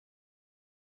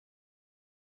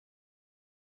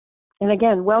And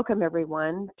again, welcome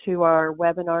everyone to our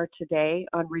webinar today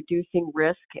on reducing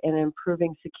risk and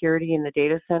improving security in the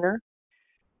data center.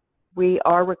 We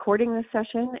are recording this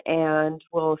session and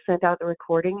we'll send out the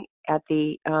recording at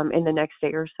in the next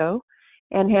day or so,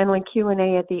 and handling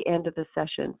Q&A at the end of the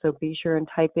session. So be sure and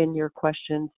type in your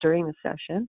questions during the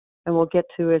session and we'll get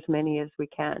to as many as we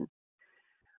can.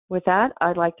 With that,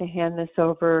 I'd like to hand this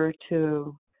over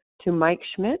to Mike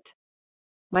Schmitt.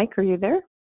 Mike, are you there?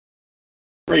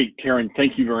 Great, Karen,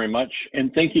 thank you very much.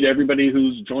 And thank you to everybody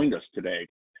who's joined us today.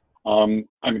 I'm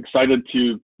excited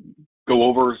to go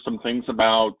over some things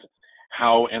about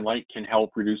how Nlyte can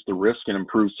help reduce the risk and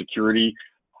improve security,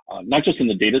 not just in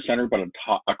the data center, but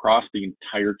across the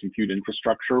entire compute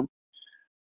infrastructure.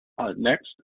 Next.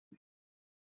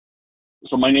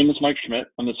 So my name is Mike Schmitt.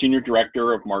 I'm the Senior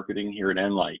Director of Marketing here at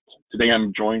Nlyte. Today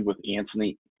I'm joined with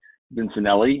Anthony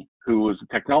Vicinelly, who is the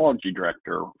Technology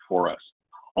Director for us.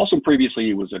 Also previously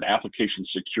he was at Application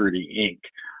Security,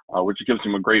 Inc., which gives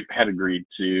him a great pedigree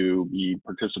to be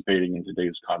participating in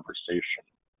today's conversation.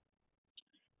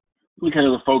 Really kind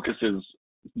of the focus is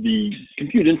the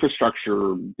compute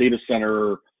infrastructure, data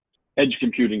center, edge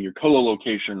computing, your colo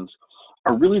locations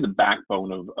are really the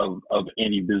backbone of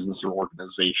any business or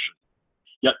organization.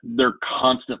 Yet they're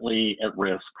constantly at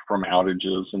risk from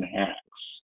outages and hacks.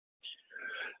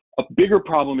 A bigger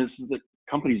problem is that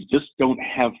companies just don't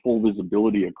have full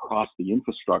visibility across the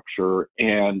infrastructure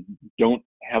and don't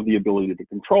have the ability to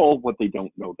control what they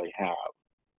don't know they have.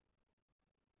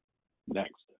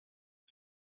 Next.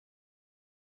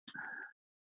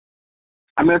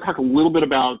 I'm going to talk a little bit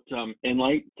about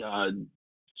Nlyte,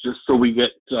 just so we get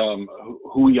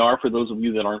who we are for those of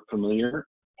you that aren't familiar.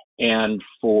 And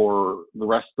for the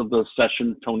rest of the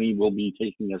session, Tony will be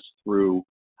taking us through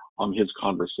his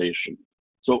conversation.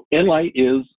 So Nlyte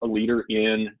is a leader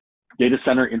in data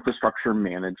center infrastructure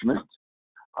management.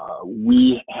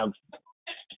 We have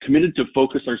committed to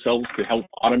focus ourselves to help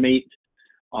automate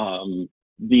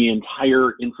the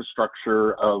entire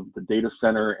infrastructure of the data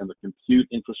center and the compute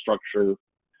infrastructure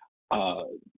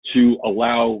to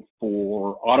allow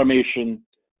for automation,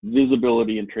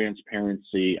 visibility, and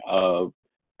transparency of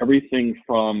everything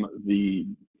from the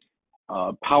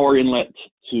power inlet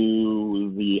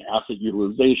to the asset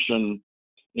utilization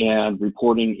and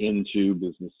reporting into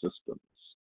business systems.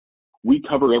 We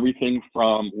cover everything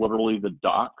from literally the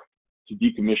dock to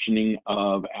decommissioning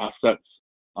of assets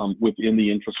within the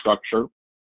infrastructure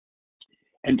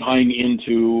and tying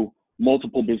into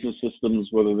multiple business systems,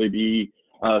 whether they be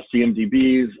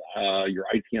CMDBs, your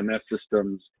ITMS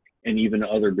systems, and even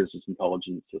other business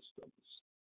intelligence systems.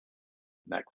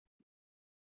 Next.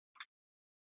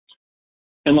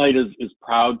 Nlyte is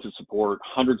proud to support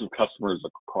hundreds of customers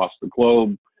across the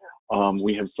globe.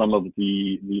 We have some of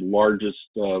the largest,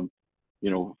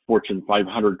 Fortune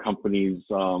 500 companies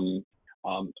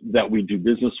that we do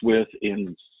business with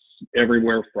in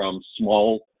everywhere from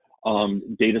small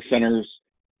data centers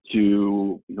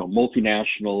to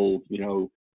multinational,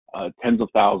 tens of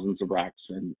thousands of racks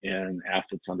and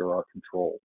assets under our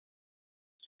control.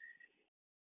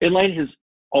 Nlyte has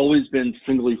always been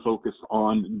singly focused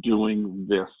on doing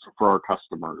this for our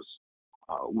customers.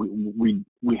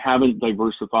 We haven't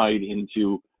diversified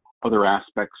into other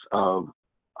aspects of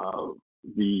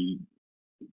the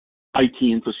IT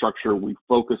infrastructure. We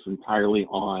focus entirely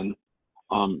on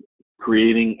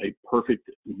creating a perfect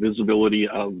visibility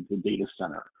of the data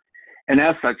center. And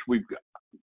as such, we've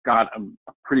got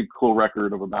a pretty cool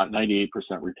record of about 98%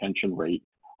 retention rate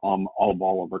of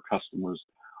all of our customers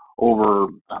over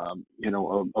a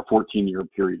 14-year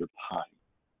period of time.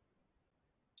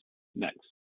 Next.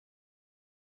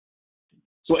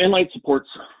 So Nlyte supports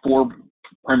 4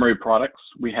 primary products.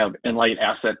 We have Nlyte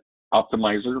Asset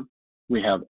Optimizer, we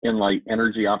have Nlyte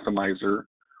Energy Optimizer,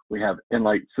 we have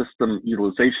Nlyte System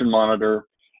Utilization Monitor,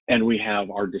 and we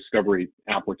have our Discovery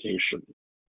application.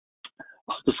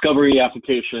 Discovery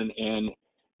application and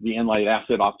the Nlyte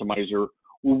Asset Optimizer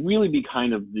will really be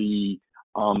kind of the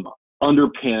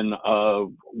underpin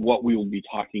of what we will be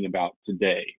talking about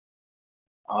today.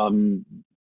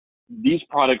 These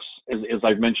products, as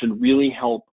I've mentioned, really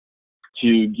help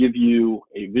to give you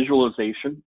a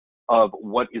visualization of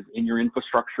what is in your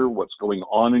infrastructure, what's going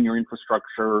on in your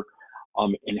infrastructure,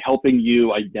 and helping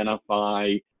you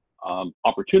identify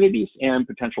opportunities and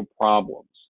potential problems.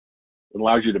 It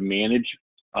allows you to manage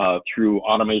through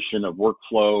automation of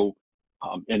workflow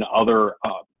and other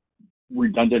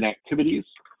redundant activities,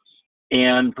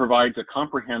 and provides a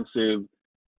comprehensive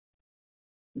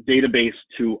database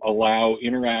to allow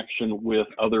interaction with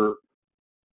other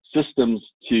systems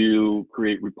to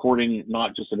create reporting,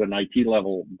 not just at an IT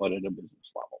level, but at a business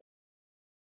level.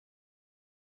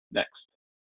 Next.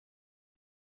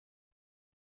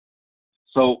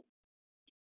 So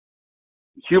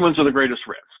humans are the greatest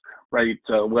risk, right?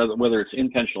 Whether it's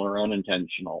intentional or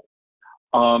unintentional.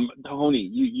 Tony,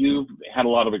 you've had a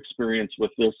lot of experience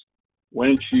with this. Why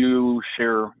don't you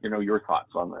share, your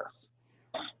thoughts on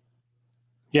this?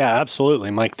 Yeah,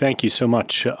 absolutely, Mike. Thank you so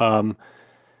much.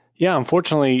 Yeah,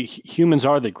 unfortunately, humans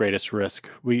are the greatest risk.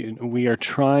 We are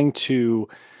trying to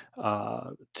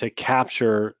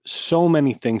capture so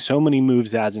many things, so many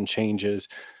moves, adds, and changes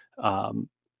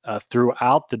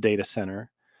throughout the data center.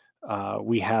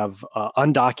 We have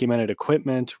undocumented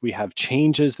equipment. We have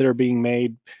changes that are being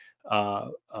made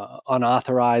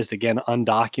unauthorized, again,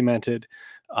 undocumented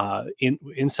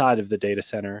inside of the data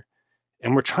center.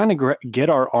 And we're trying to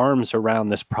get our arms around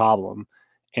this problem.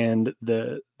 And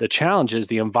the challenge is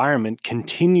the environment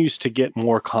continues to get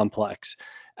more complex.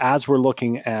 As we're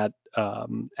looking at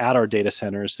our data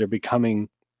centers, they're becoming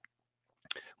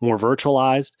more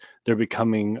virtualized. They're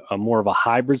becoming more of a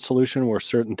hybrid solution where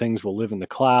certain things will live in the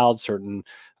cloud, certain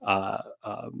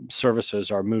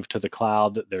services are moved to the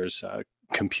cloud. There's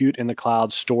compute in the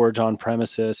cloud, storage on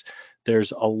premises.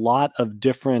 There's a lot of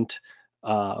different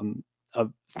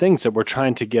of things that we're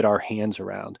trying to get our hands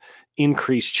around.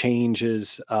 Increased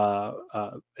changes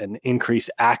and increased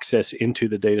access into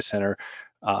the data center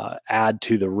add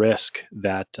to the risk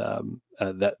that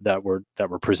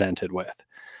we're presented with.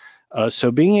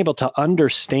 So being able to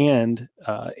understand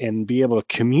and be able to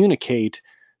communicate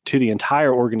to the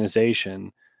entire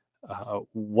organization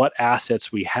what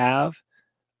assets we have,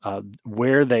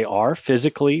 where they are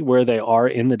physically, where they are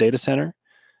in the data center,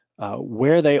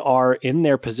 where they are in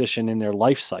their position in their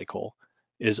life cycle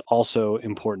is also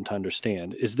important to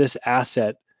understand. Is this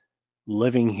asset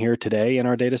living here today in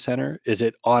our data center? Is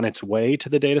it on its way to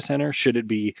the data center? Should it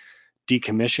be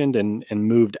decommissioned and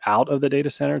moved out of the data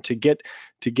center? To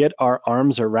get our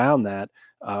arms around that,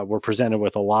 we're presented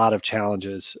with a lot of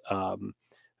challenges.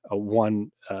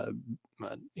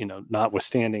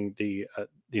 Notwithstanding the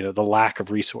lack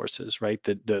of resources, right?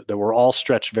 That we're all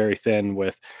stretched very thin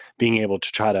with being able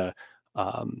to try to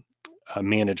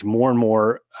manage more and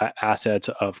more assets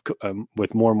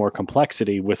with more and more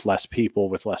complexity, with less people,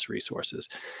 with less resources.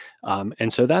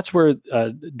 And so that's where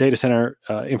data center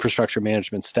infrastructure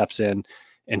management steps in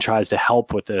and tries to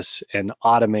help with this and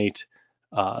automate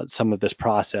some of this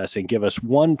process and give us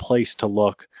one place to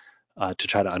look to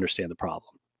try to understand the problem.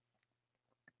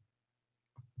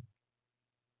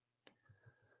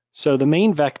 So the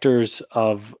main vectors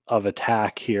of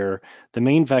attack here, the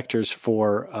main vectors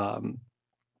for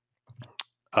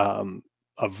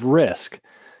of risk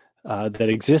that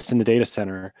exist in the data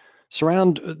center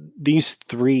surround these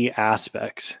three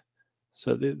aspects.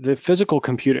 So the physical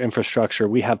computer infrastructure,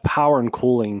 we have power and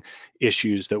cooling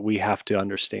issues that we have to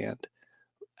understand,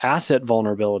 asset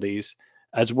vulnerabilities,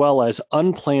 as well as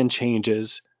unplanned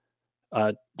changes,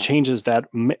 changes that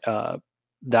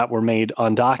were made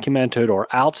undocumented or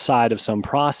outside of some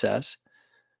process,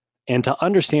 and to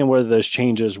understand whether those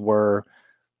changes were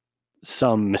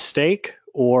some mistake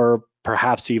or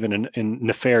perhaps even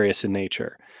nefarious in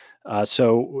nature.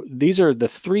 So these are the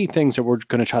three things that we're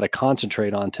going to try to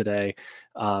concentrate on today,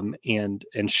 and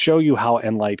show you how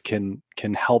Nlight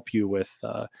can help you with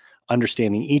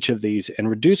understanding each of these and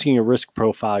reducing your risk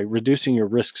profile, reducing your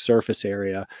risk surface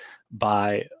area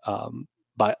by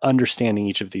understanding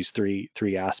each of these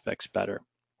three aspects better.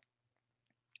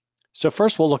 So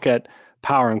first, we'll look at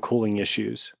power and cooling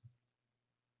issues.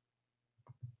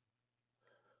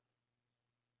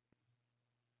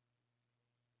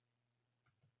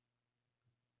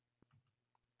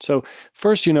 So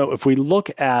first, if we look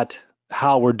at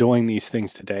how we're doing these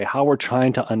things today, how we're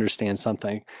trying to understand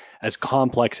something as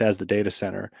complex as the data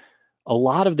center, a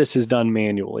lot of this is done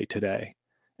manually today.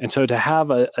 And so to have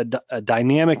a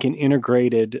dynamic and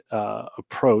integrated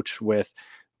approach with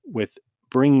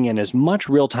bringing in as much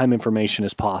real-time information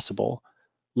as possible,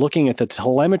 looking at the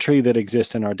telemetry that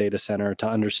exists in our data center to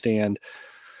understand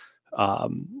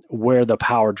where the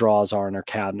power draws are in our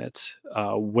cabinets,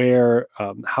 how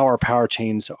our power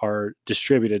chains are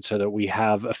distributed so that we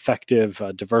have effective,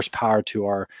 diverse power to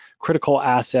our critical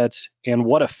assets, and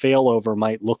what a failover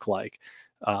might look like.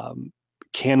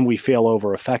 Can we fail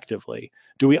over effectively?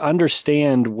 Do we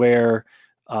understand where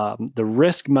the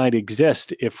risk might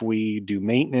exist if we do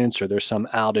maintenance or there's some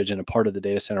outage in a part of the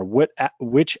data center?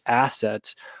 Which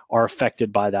assets are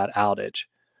affected by that outage?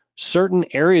 Certain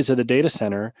areas of the data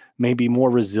center may be more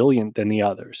resilient than the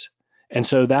others. And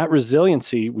so that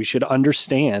resiliency, we should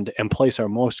understand and place our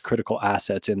most critical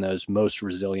assets in those most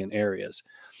resilient areas.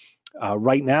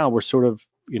 Right now, we're sort of,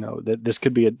 that this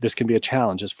can be a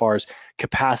challenge as far as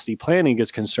capacity planning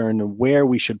is concerned, and where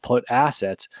we should put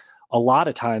assets. A lot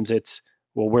of times it's,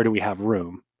 well, where do we have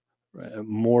room, right?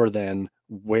 More than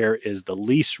where is the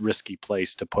least risky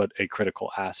place to put a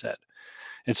critical asset.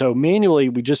 And so manually,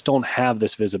 we just don't have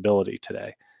this visibility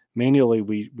today. Manually,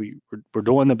 we're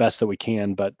doing the best that we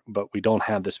can, but we don't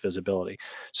have this visibility.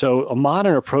 So a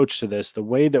modern approach to this, the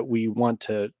way that we want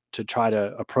to try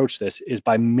to approach this, is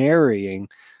by marrying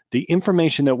the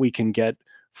information that we can get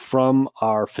from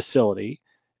our facility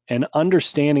and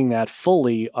understanding that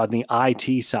fully on the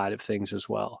IT side of things as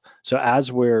well. So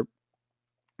as we're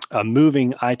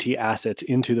moving IT assets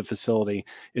into the facility,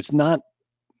 it's not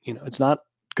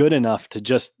good enough to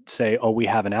just say, oh, we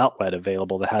have an outlet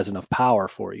available that has enough power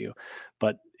for you.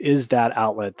 But is that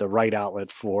outlet the right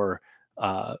outlet for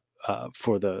the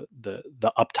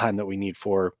uptime that we need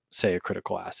for, say, a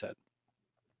critical asset?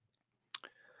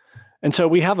 And so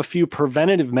we have a few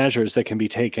preventative measures that can be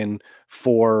taken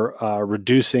for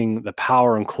reducing the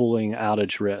power and cooling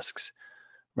outage risks,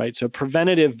 right? So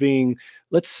preventative being,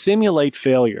 let's simulate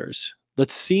failures.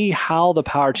 Let's see how the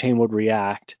power chain would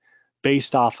react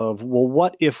based off of, well,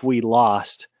 what if we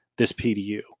lost this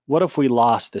PDU? What if we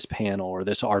lost this panel or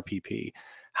this RPP?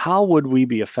 How would we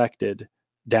be affected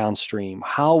downstream?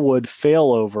 How would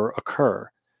failover occur?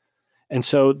 And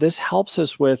so this helps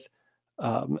us with,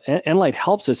 Nlight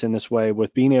helps us in this way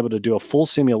with being able to do a full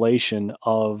simulation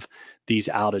of these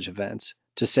outage events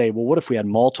to say, well, what if we had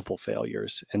multiple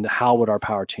failures, and how would our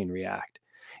power chain react?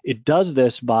 It does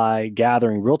this by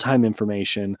gathering real-time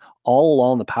information all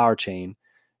along the power chain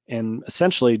and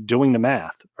essentially doing the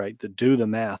math, right? To do the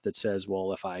math that says,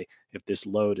 well, if this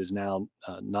load is now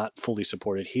not fully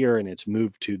supported here and it's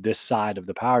moved to this side of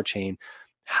the power chain,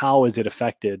 how is it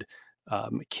affected?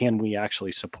 Can we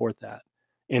actually support that?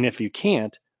 And if you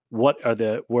can't, what are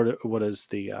the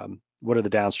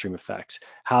downstream effects?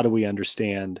 How do we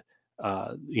understand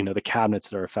the cabinets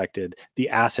that are affected, the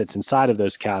assets inside of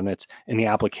those cabinets, and the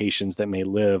applications that may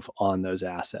live on those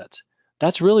assets?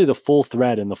 That's really the full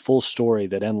thread and the full story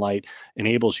that Nlight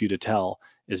enables you to tell,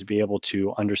 is be able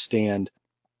to understand,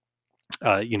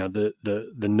 the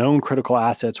known critical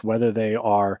assets, whether they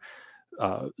are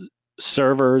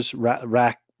servers,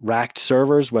 racked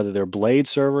servers, whether they're blade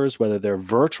servers, whether they're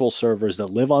virtual servers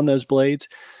that live on those blades.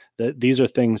 These are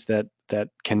things that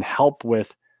can help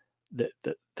with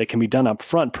that can be done up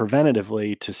front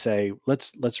preventatively to say,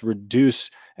 let's reduce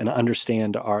and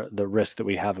understand the risk that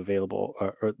we have available,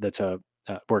 or that's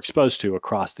we're exposed to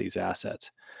across these assets.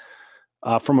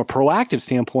 From a proactive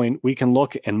standpoint, we can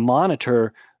look and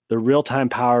monitor the real-time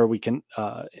power. We can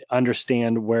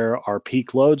understand where our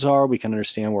peak loads are. We can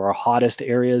understand where our hottest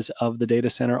areas of the data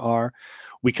center are.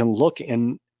 We can look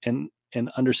and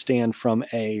understand from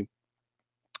a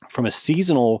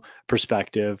seasonal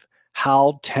perspective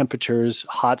how temperatures,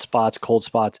 hot spots, cold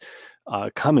spots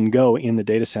come and go in the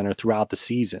data center throughout the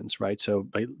seasons, right? So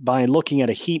by looking at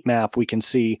a heat map, we can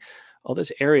see, oh,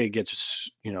 this area gets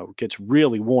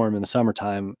really warm in the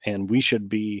summertime, and we should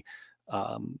be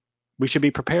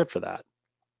prepared for that.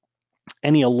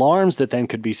 Any alarms that then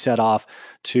could be set off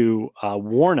to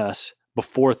warn us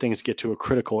before things get to a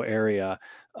critical area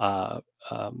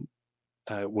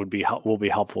will be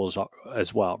helpful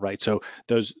as well, right? So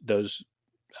those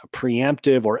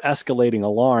preemptive or escalating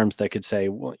alarms that could say,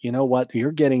 well, you know what,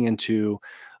 you're getting into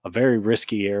a very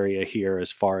risky area here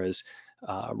as far as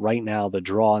right now the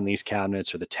draw in these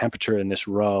cabinets or the temperature in this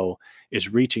row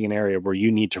is reaching an area where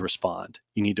you need to respond.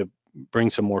 You need to bring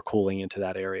some more cooling into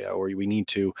that area, or we need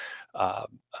to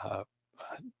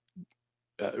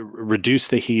reduce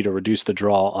the heat or reduce the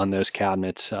draw on those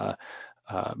cabinets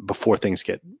before things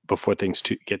get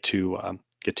too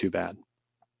bad.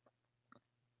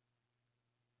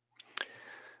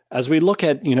 As we look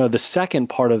at, the second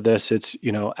part of this, it's,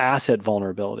 asset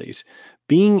vulnerabilities.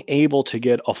 Being able to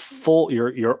get a full,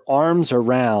 your arms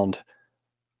around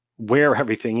where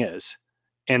everything is,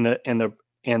 and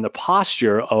the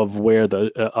posture of where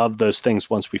of those things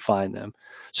once we find them.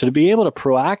 So to be able to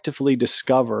proactively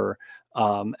discover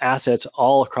assets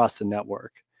all across the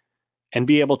network, and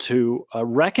be able to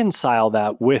reconcile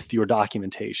that with your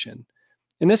documentation.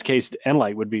 In this case,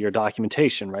 Nlight would be your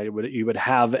documentation, right? You would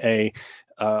have a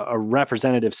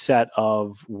representative set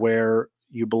of where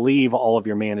you believe all of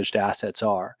your managed assets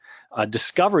are.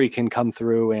 Discovery can come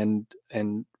through and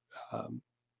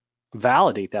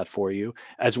validate that for you,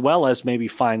 as well as maybe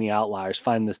find the outliers,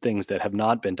 find the things that have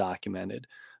not been documented,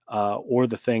 or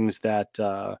the things that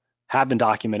have been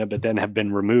documented but then have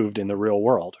been removed in the real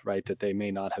world, right? That they may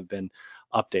not have been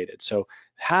updated. So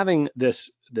having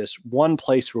this one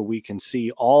place where we can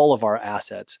see all of our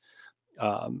assets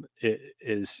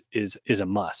is a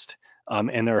must.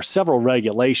 And there are several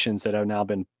regulations that have now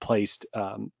been placed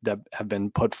that have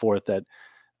been put forth that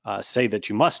say that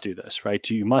you must do this, right?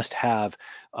 You must have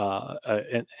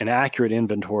an accurate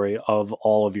inventory of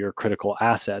all of your critical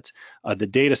assets. The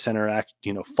data center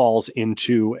falls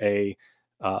into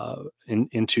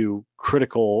into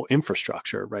critical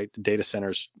infrastructure, right? The data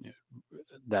centers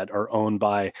that are owned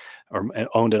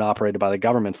and operated by the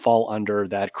government fall under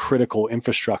that critical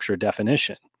infrastructure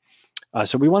definition.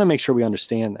 So we want to make sure we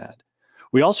understand that.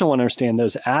 We also want to understand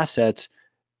those assets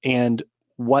and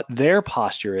what their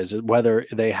posture is, whether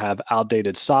they have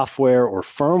outdated software or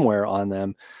firmware on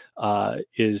them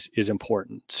is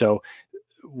important. So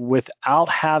without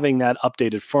having that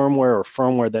updated firmware or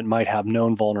firmware that might have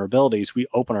known vulnerabilities, we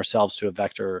open ourselves to a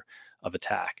vector of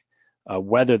attack,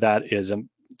 whether that is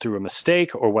through a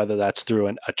mistake or whether that's through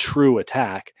a true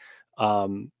attack.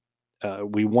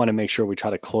 We want to make sure we try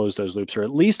to close those loops, or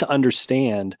at least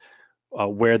understand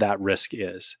where that risk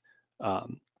is.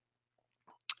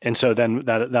 And so then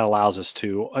that allows us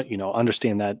to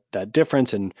understand that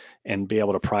difference and be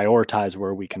able to prioritize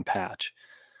where we can patch.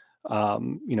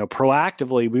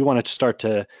 Proactively, we want to start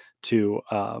to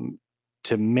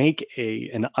make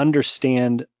and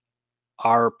understand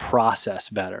our process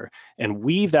better and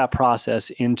weave that process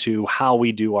into how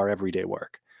we do our everyday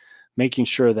work, making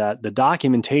sure that the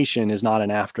documentation is not an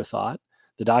afterthought.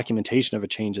 The documentation of a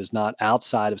change is not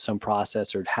outside of some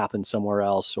process or it happens somewhere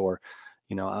else, or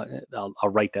I'll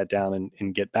write that down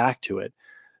and get back to it.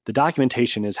 The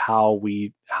documentation is how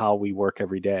we work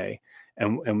every day,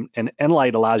 and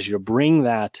Nlight allows you to bring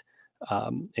that,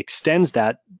 extends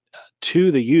that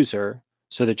to the user,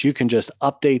 so that you can just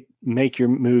update, make your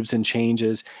moves and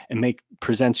changes, and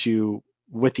presents you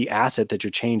with the asset that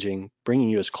you're changing, bringing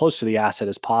you as close to the asset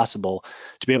as possible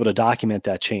to be able to document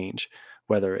that change.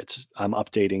 Whether it's I'm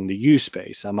updating the use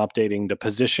space, I'm updating the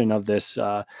position of this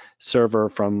server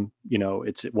from,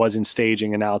 it was in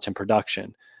staging and now it's in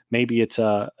production. Maybe it's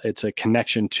a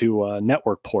connection to a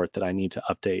network port that I need to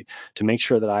update to make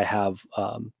sure that I have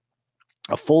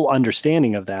a full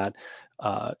understanding of that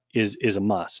is a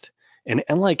must. And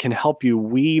Nlight can help you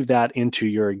weave that into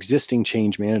your existing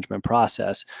change management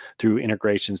process through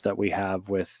integrations that we have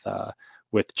with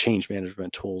change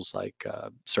management tools like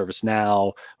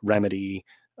ServiceNow, Remedy,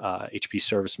 HP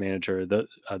Service Manager.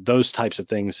 Those types of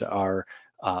things are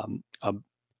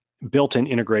built-in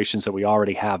integrations that we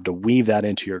already have to weave that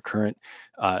into your current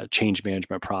change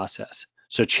management process.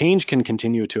 So change can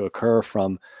continue to occur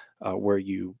from where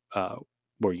you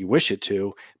wish it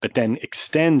to, but then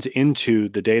extends into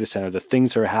the data center, the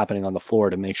things that are happening on the floor,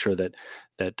 to make sure that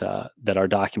our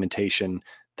documentation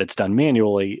that's done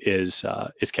manually is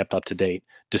kept up to date.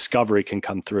 Discovery can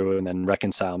come through and then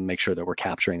reconcile and make sure that we're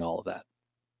capturing all of that.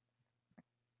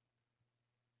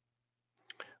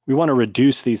 We want to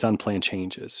reduce these unplanned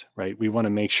changes, right? We want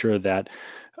to make sure that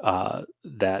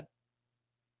that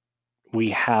we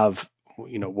have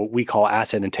what we call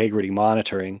asset integrity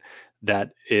monitoring,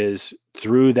 that is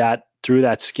through that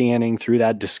scanning, through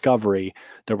that discovery,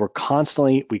 that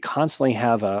we constantly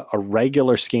have a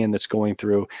regular scan that's going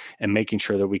through and making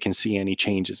sure that we can see any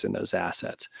changes in those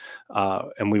assets.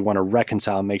 And we want to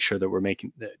reconcile and make sure that we're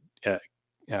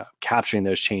capturing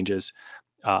those changes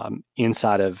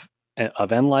inside of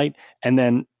Nlight. And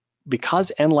then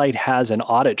because Nlight has an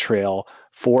audit trail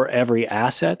for every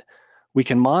asset, we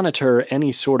can monitor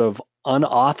any sort of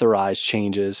unauthorized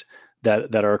changes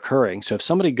that are occurring. So if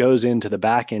somebody goes into the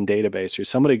backend database, or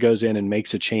somebody goes in and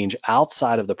makes a change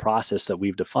outside of the process that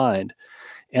we've defined,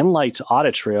 Nlight's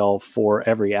audit trail for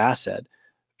every asset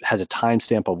has a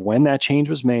timestamp of when that change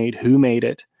was made, who made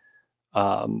it,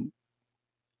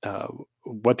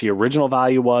 what the original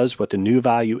value was, what the new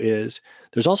value is.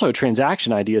 There's also a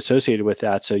transaction ID associated with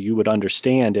that, so you would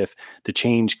understand if the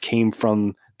change came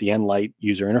from the Nlight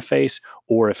user interface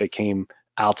or if it came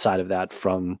outside of that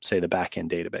from, say, the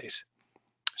backend database.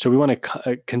 So we want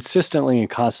to consistently and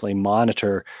constantly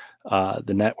monitor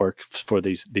the network for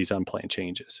these unplanned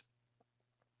changes.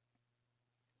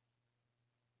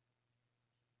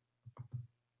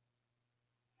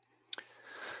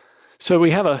 So we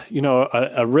have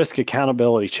a risk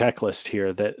accountability checklist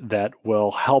here that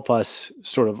will help us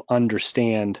sort of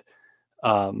understand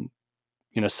some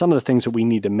of the things that we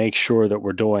need to make sure that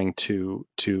we're doing to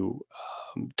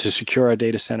secure our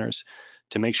data centers,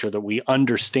 to make sure that we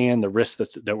understand the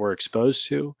risks that we're exposed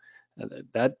to.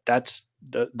 That's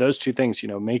those two things.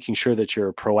 Making sure that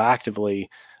you're proactively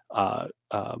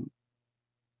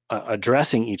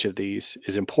addressing each of these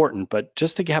is important, but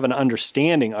just to have an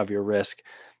understanding of your risk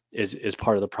is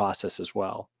part of the process as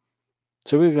well.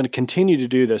 So we're going to continue to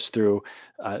do this through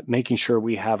making sure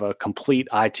we have a complete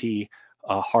IT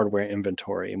hardware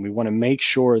inventory, and we want to make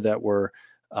sure that we're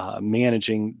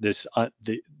managing this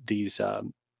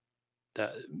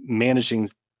managing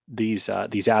these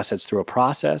assets through a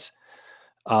process,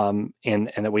 and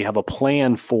that we have a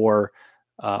plan for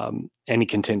any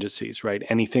contingencies, right?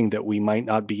 Anything that we might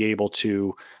not be able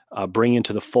to bring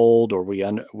into the fold, or we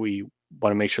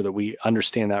want to make sure that we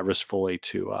understand that risk fully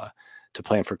to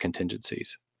plan for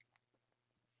contingencies.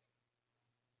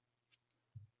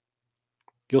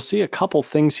 You'll see a couple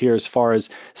things here as far as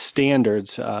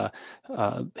standards,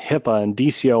 HIPAA and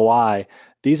DCOI.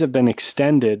 These have been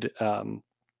extended,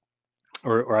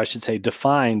 or I should say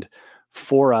defined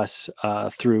for us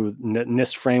through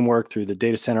NIST framework, through the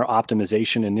Data Center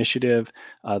Optimization Initiative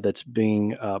that's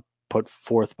being put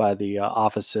forth by the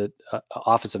Office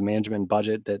of Management and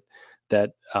Budget,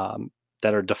 that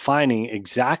are defining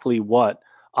exactly what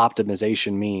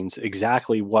optimization means,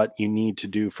 exactly what you need to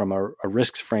do from a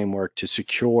risks framework to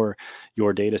secure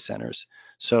your data centers.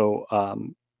 So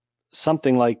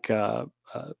something like the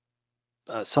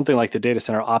Data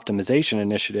Center Optimization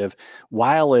Initiative,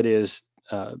 while it is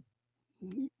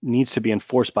needs to be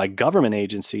enforced by government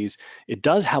agencies, it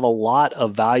does have a lot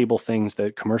of valuable things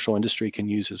that commercial industry can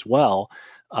use as well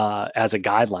as a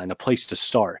guideline, a place to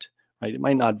start. Right? It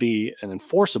might not be an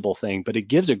enforceable thing, but it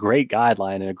gives a great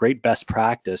guideline and a great best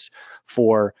practice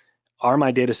for, are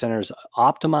my data centers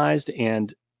optimized,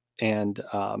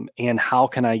 and how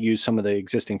can I use some of the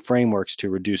existing frameworks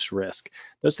to reduce risk?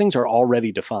 Those things are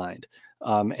already defined.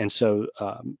 And so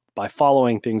by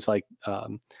following things like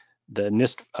the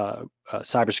NIST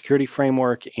cybersecurity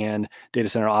framework and Data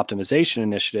Center Optimization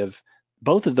Initiative,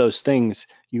 both of those things,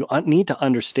 you need to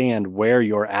understand where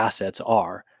your assets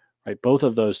are. Right, both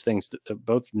of those things,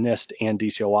 both NIST and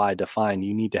DCOI define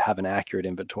you need to have an accurate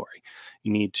inventory.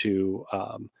 You need to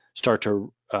start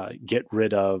to get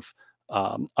rid of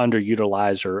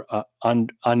underutilized or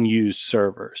unused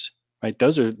servers. Right,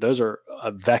 those are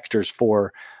vectors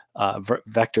for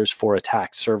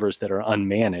attack, servers that are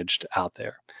unmanaged out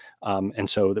there, and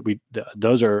so that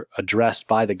those are addressed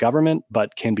by the government,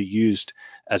 but can be used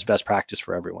as best practice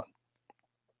for everyone.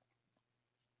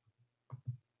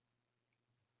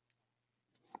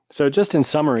 So just in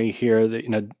summary here,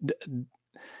 that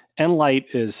Nlight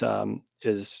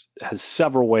has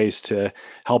several ways to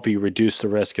help you reduce the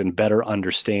risk and better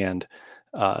understand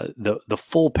the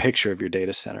full picture of your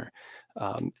data center.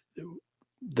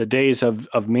 The days of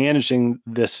managing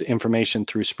this information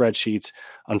through spreadsheets,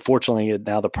 unfortunately,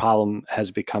 now the problem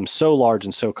has become so large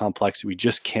and so complex that we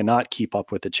just cannot keep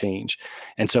up with the change.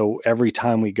 And so every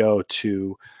time we go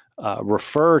to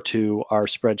refer to our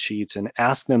spreadsheets and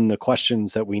ask them the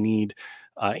questions that we need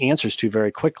answers to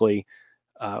very quickly,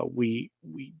 we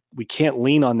can't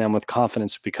lean on them with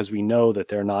confidence, because we know that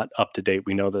they're not up to date.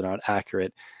 We know they're not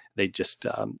accurate. They just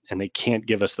and they can't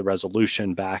give us the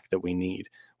resolution back that we need.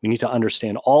 We need to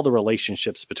understand all the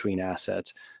relationships between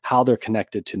assets, how they're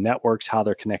connected to networks, how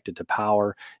they're connected to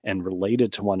power, and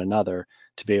related to one another,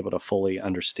 to be able to fully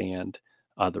understand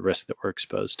the risk that we're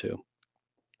exposed to.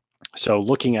 So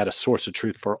looking at a source of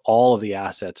truth for all of the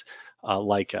assets,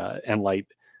 like Nlight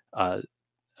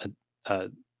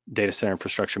data center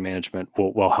infrastructure management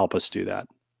will help us do that.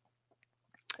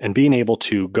 And being able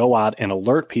to go out and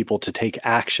alert people to take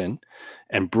action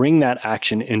and bring that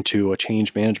action into a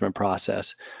change management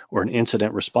process or an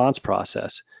incident response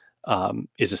process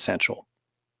is essential.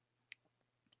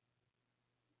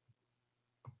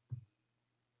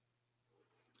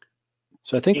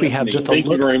 So I think we have just thank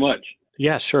you very much.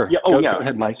 Yeah, sure. Yeah. Go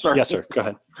ahead, Mike. Sorry. Yes, sir. Go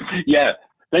ahead. Yeah.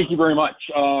 Thank you very much.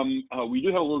 We do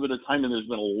have a little bit of time, and there's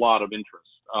been a lot of interest.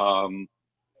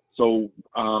 So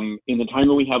in the time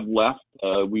that we have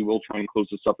left, we will try and close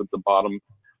this up at the bottom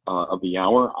of the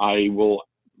hour.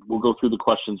 We'll go through the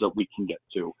questions that we can get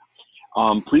to.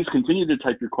 Please continue to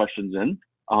type your questions in.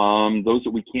 Those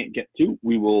that we can't get to,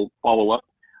 we will follow up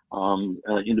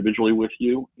individually with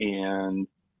you and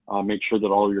make sure that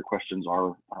all of your questions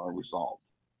are resolved.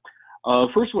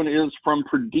 First one is from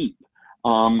Pradeep.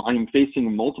 I am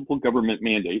facing multiple government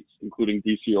mandates, including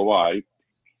DCOI,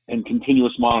 and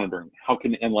continuous monitoring. How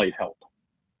can Nlight help?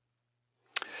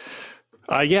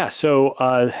 So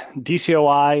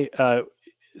DCOI,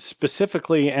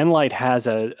 specifically, Nlight has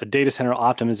a data center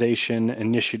optimization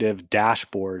initiative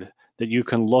dashboard that you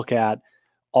can look at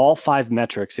all 5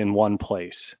 metrics in one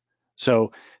place.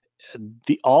 So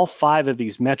all 5 of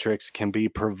these metrics can be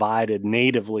provided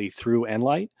natively through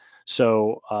Nlight.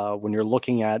 So when you're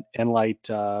looking at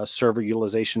Nlight server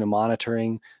utilization and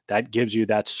monitoring, that gives you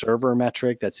that server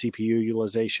metric, that CPU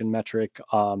utilization metric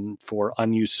for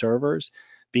unused servers.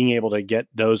 being able to get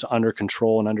those under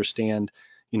control and understand,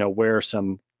 where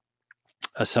some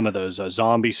of those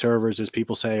zombie servers, as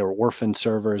people say, or orphan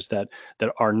servers that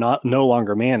are no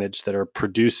longer managed, that are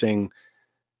producing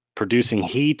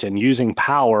heat and using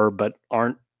power but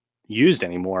aren't used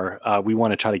anymore. We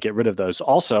want to try to get rid of those.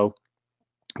 Also,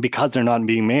 because they're not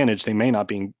being managed, they may not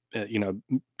be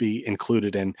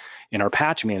included in our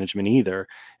patch management either.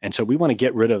 And so we want to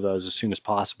get rid of those as soon as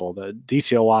possible. The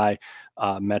DCOI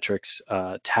metrics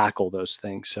tackle those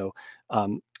things. So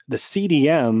the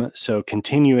CDM, so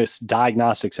continuous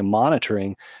diagnostics and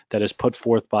monitoring, that is put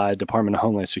forth by Department of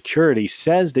Homeland Security,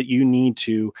 says that you need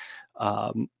to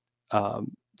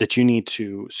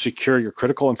secure your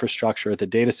critical infrastructure. The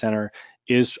data center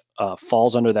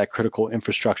falls under that critical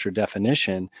infrastructure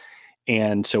definition.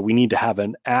 And so we need to have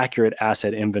an accurate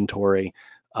asset inventory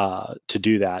to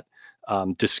do that.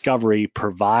 Discovery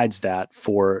provides that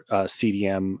for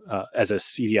CDM as a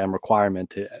CDM requirement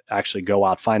to actually go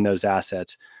out, find those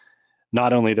assets,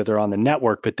 not only that they're on the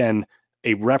network, but then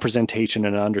a representation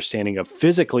and an understanding of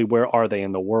physically where are they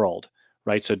in the world,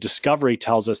 right? So Discovery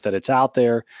tells us that it's out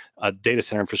there. Data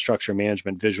center infrastructure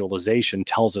management visualization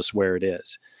tells us where it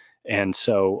is. And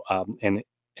so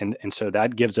and so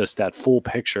that gives us that full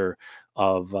picture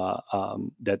of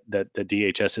that the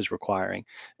DHS is requiring.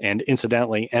 And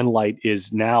incidentally, Nlight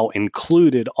is now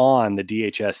included on the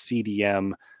DHS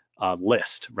CDM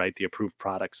list, right? The approved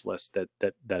products list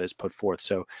that is put forth.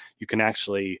 So you can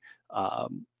actually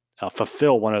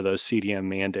fulfill one of those CDM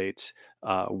mandates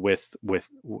by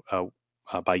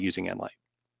using Nlight.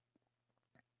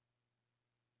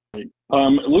 It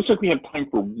looks like we have time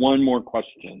for one more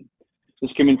question.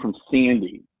 This came in from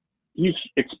Sandy. Can you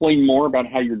explain more about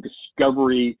how your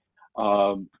Discovery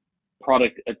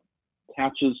product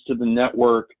attaches to the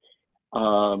network,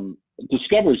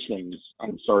 discovers things,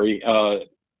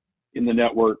 in the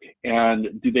network,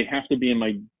 and do they have to be in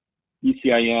my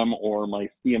DCIM or my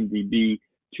CMDB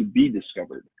to be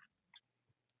discovered?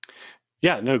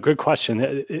 Yeah, no, good question.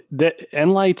 The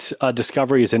Nlight's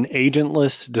discovery is an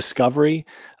agentless discovery.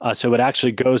 So it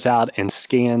actually goes out and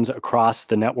scans across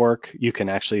the network. You can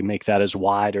actually make that as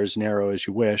wide or as narrow as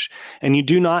you wish. And you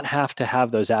do not have to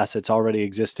have those assets already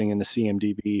existing in the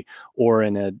CMDB or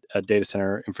in a data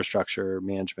center infrastructure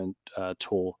management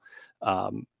tool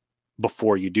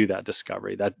before you do that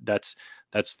discovery. That's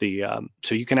the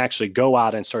so you can actually go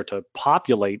out and start to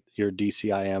populate your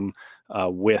DCIM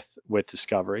with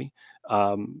Discovery.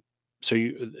 So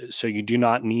you do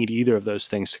not need either of those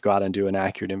things to go out and do an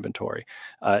accurate inventory.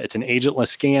 It's an agentless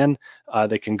scan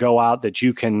that can go out, that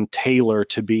you can tailor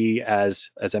to be, as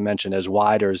I mentioned, as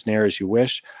wide or as narrow as you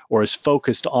wish, or as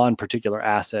focused on particular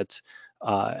assets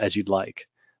as you'd like.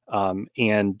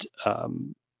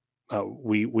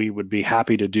 We would be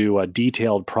happy to do a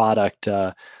detailed product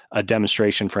a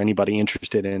demonstration for anybody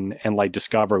interested in Nlight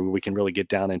Discovery, where we can really get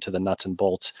down into the nuts and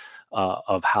bolts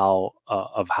of how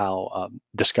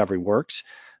Discovery works.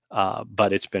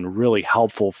 But it's been really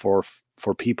helpful for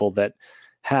people that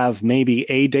have maybe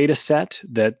a data set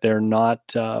that they're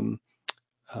not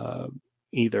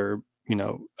either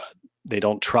they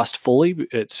don't trust fully,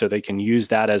 so they can use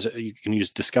that you can use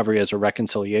Discovery as a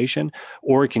reconciliation,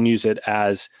 or you can use it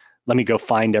as, let me go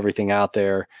find everything out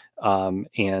there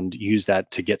and use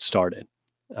that to get started.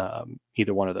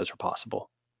 Either one of those are possible.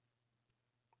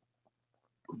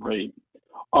 Great.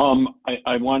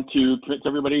 I want to commit to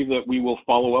everybody that we will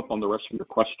follow up on the rest of your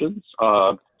questions.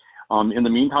 In the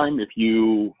meantime, if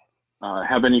you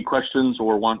have any questions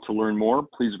or want to learn more,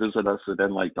 please visit us at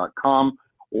nlight.com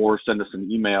or send us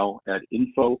an email at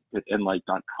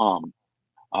info@nlight.com.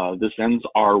 This ends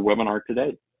our webinar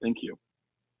today. Thank you.